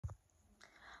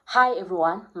Hi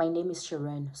everyone, my name is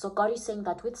Sharon. So God is saying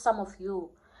that with some of you,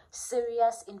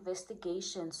 serious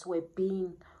investigations were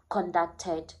being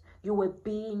conducted. You were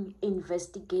being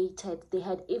investigated. They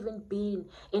had even been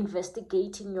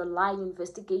investigating your line,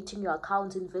 investigating your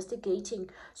accounts,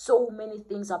 investigating so many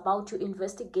things about you,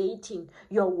 investigating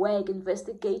your work,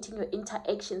 investigating your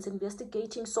interactions,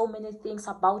 investigating so many things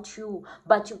about you.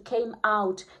 But you came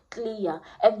out clear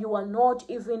and you are not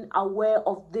even aware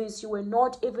of this. You were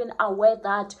not even aware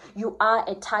that you are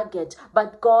a target.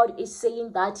 But God is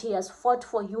saying that He has fought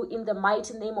for you in the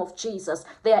mighty name of Jesus.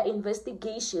 Their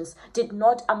investigations did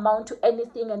not amount to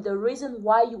anything, and the reason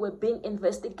why you were being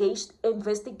investigated,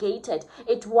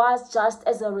 it was just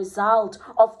as a result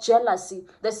of jealousy.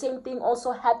 The same thing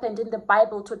also happened in the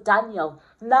Bible to Daniel.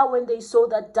 Now when they saw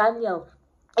that Daniel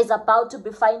is about to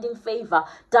be finding favor,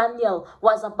 Daniel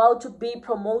was about to be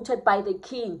promoted by the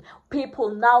king,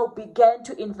 people now began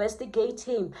to investigate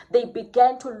him. They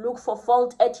began to look for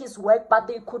fault at his work, but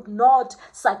they could not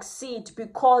succeed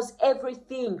because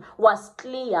everything was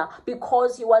clear,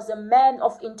 because he was a man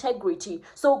of integrity.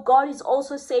 So God is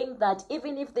also saying that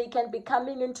even if they can be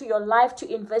coming into your life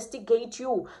to investigate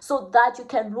you so that you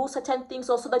can lose certain things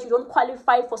or so that you don't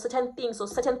qualify for certain things or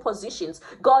certain positions,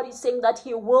 God is saying that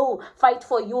He will fight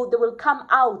for you. They will come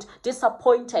out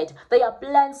disappointed. Their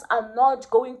plans are not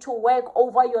going to work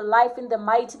over your life in the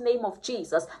mighty name of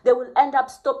Jesus. They will end up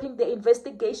stopping the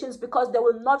investigations because they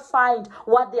will not find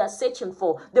what they are searching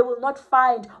for. They will not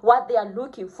find what they are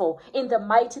looking for in the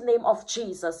mighty name of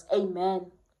Jesus.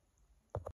 Amen.